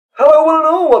Hello one and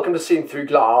all, welcome to Seen Through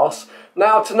Glass.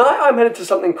 Now tonight I'm headed to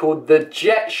something called the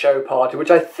Jet Show Party,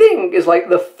 which I think is like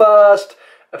the first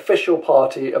official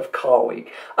party of Car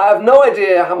Week. I have no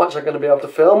idea how much I'm going to be able to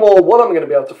film or what I'm going to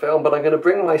be able to film, but I'm going to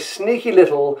bring my sneaky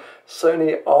little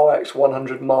Sony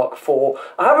RX100 Mark IV.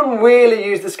 I haven't really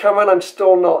used this camera and I'm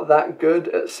still not that good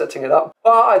at setting it up,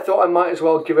 but I thought I might as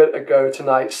well give it a go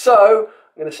tonight. So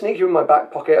I'm going to sneak you in my back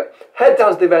pocket, head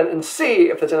down to the event and see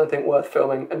if there's anything worth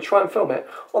filming and try and film it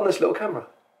on this little camera.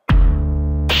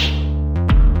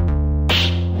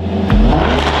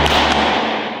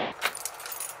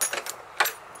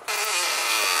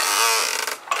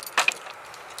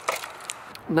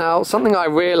 Now, something I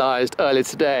realised earlier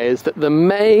today is that the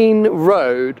main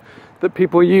road that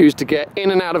people use to get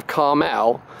in and out of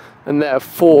Carmel, and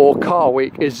therefore Car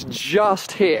Week, is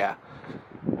just here.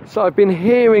 So I've been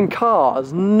hearing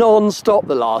cars non-stop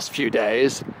the last few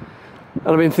days, and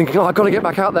I've been thinking, oh, I've got to get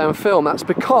back out there and film. That's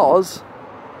because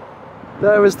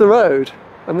there is the road,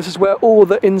 and this is where all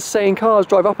the insane cars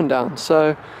drive up and down.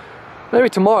 So maybe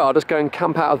tomorrow I'll just go and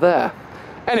camp out of there.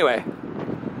 Anyway,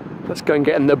 let's go and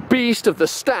get in the beast of the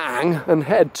Stang and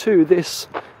head to this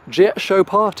Jet Show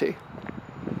party.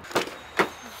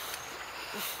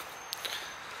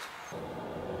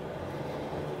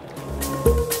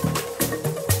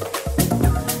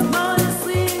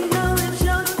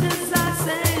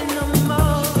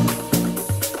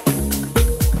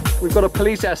 We've got a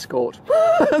police escort.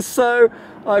 So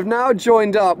I've now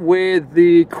joined up with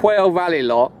the Quail Rally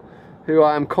lot, who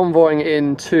I'm convoying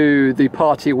into the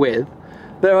party with.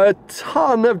 There are a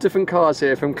ton of different cars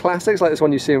here, from classics like this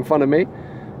one you see in front of me,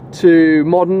 to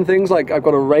modern things like I've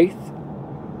got a Wraith.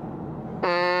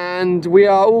 And we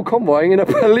are all convoying in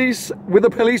with a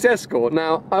police escort.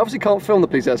 Now, I obviously can't film the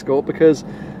police escort because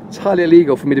it's highly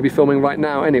illegal for me to be filming right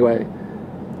now anyway.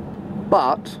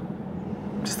 But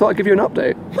just thought I'd give you an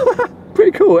update.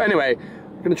 Pretty cool. Anyway,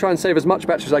 I'm going to try and save as much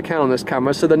battery as I can on this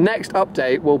camera, so the next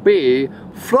update will be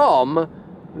from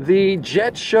the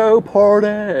Jet Show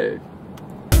party.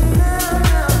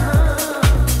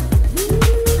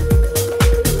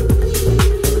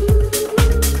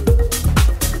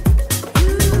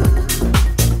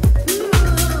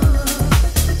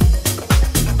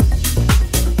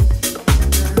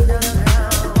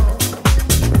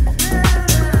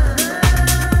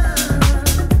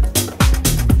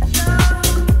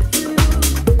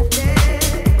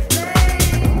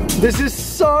 This is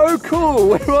so cool.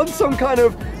 We're on some kind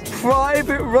of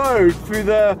private road through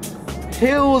the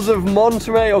hills of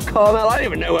Monterey or Carmel. I don't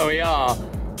even know where we are,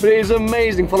 but it is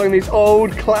amazing following these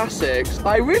old classics.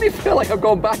 I really feel like I've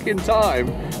gone back in time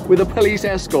with a police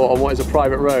escort on what is a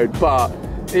private road, but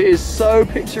it is so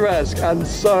picturesque and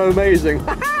so amazing.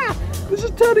 This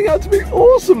is turning out to be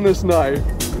awesome this night.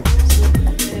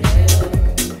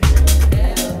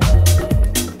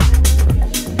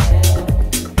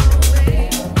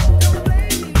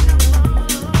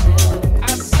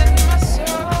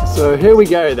 So here we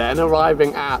go then,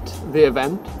 arriving at the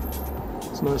event.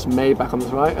 It's a nice Maybach on the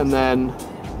right, and then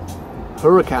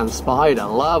Hurricane Spider,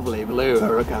 lovely blue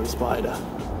Hurricane Spider.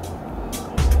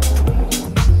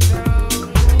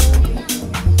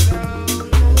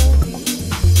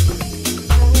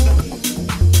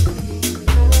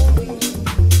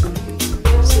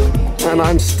 And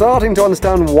I'm starting to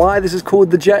understand why this is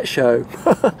called the Jet Show.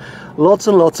 Lots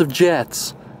and lots of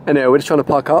jets. Anyway, we're just trying to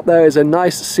park up. There is a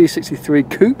nice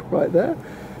C63 coupe right there.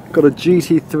 Got a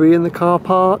GT3 in the car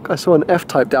park. I saw an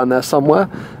F-Type down there somewhere.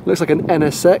 Looks like an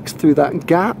NSX through that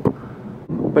gap.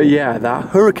 But yeah, that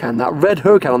Huracan, that red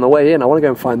Huracan on the way in, I want to go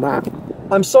and find that.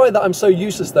 I'm sorry that I'm so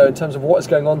useless though in terms of what is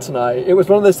going on tonight. It was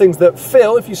one of those things that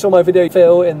Phil, if you saw my video,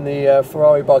 Phil in the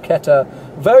Ferrari Barchetta,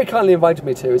 very kindly invited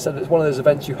me to. He said it's one of those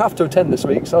events you have to attend this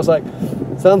week. So I was like,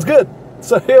 sounds good.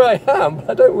 So here I am, but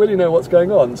I don't really know what's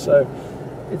going on. So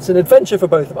it's an adventure for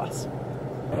both of us.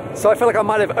 So I feel like I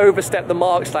might have overstepped the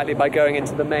mark slightly by going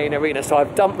into the main arena, so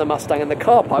I've dumped the Mustang in the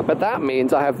car park, but that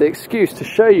means I have the excuse to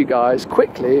show you guys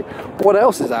quickly what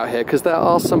else is out here, because there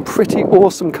are some pretty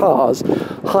awesome cars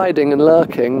hiding and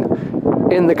lurking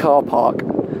in the car park.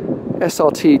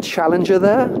 SRT Challenger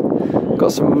there.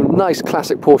 Got some nice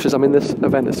classic Porsches. I mean, this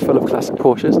event is full of classic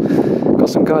Porsches. Got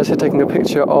some guys here taking a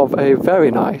picture of a very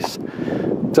nice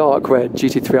dark red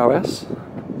GT3 RS.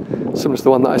 Similar to the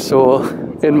one that I saw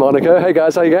in Monaco. Hey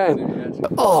guys, how you going?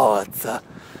 Oh, it's a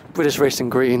British Racing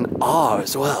Green R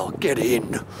as well. Get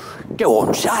in. Go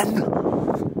on, son.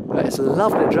 It's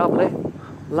lovely jubbly.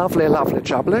 Lovely, lovely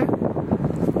jubbly.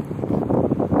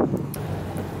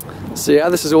 So yeah,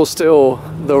 this is all still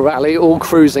the rally, all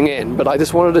cruising in, but I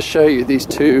just wanted to show you these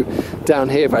two down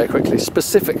here very quickly,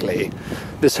 specifically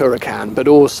this Huracan, but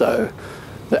also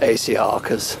the ACR,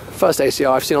 because first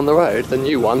ACR I've seen on the road, the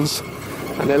new ones,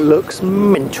 and it looks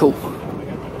mental.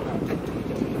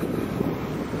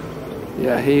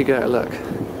 Yeah, here you go, look.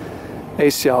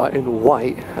 ACR in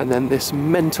white, and then this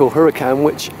mental Huracan,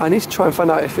 which I need to try and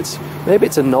find out if it's, maybe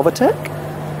it's a Novatec?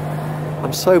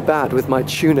 I'm so bad with my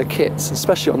tuner kits,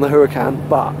 especially on the Huracan,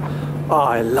 but oh,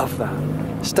 I love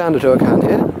that. Standard Huracan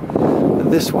here,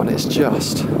 and this one is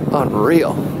just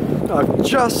unreal. I've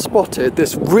just spotted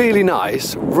this really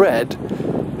nice red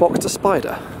Boxster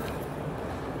Spider.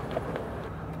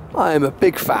 I am a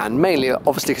big fan, mainly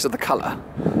obviously because of the colour,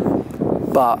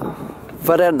 but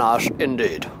very nice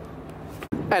indeed.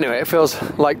 Anyway, it feels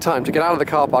like time to get out of the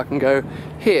car park and go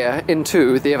here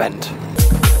into the event.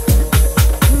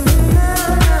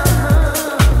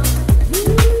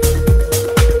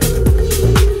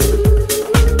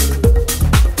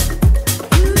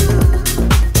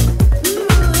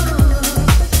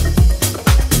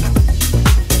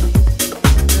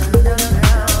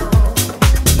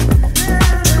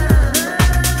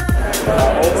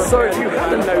 So if you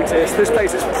haven't noticed, this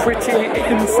place is pretty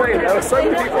insane. There are so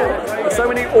many people, so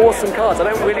many awesome cars. I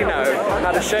don't really know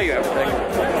how to show you everything.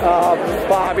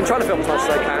 But I've been trying to film as much as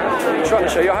I can. I'm trying to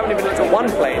show you. I haven't even looked at one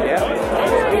plane yet.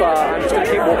 But I'm just going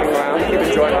to keep walking around, keep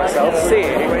enjoying myself,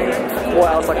 seeing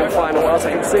what else I can find and what else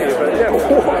I can see. But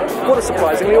yeah, what a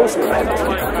surprisingly awesome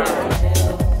event.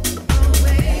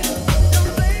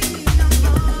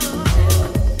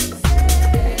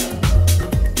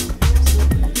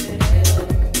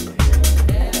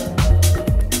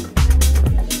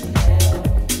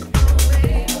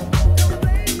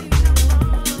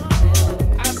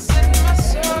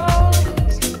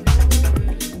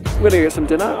 We're going to get some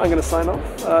dinner. I'm going to sign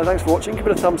off. Thanks for watching. Give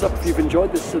it a thumbs up if you've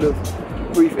enjoyed this sort of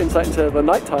brief insight into the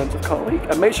night times of Car Week,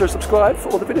 and make sure to subscribe for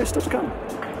all the videos still to come.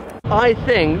 I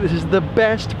think this is the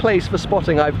best place for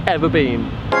spotting I've ever been.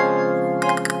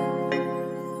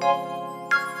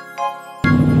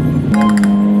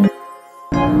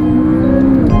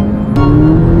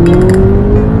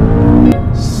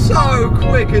 So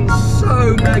quick and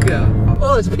so mega.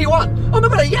 Oh, there's a P1. Oh,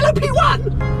 remember the yellow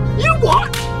P1? You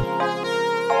what?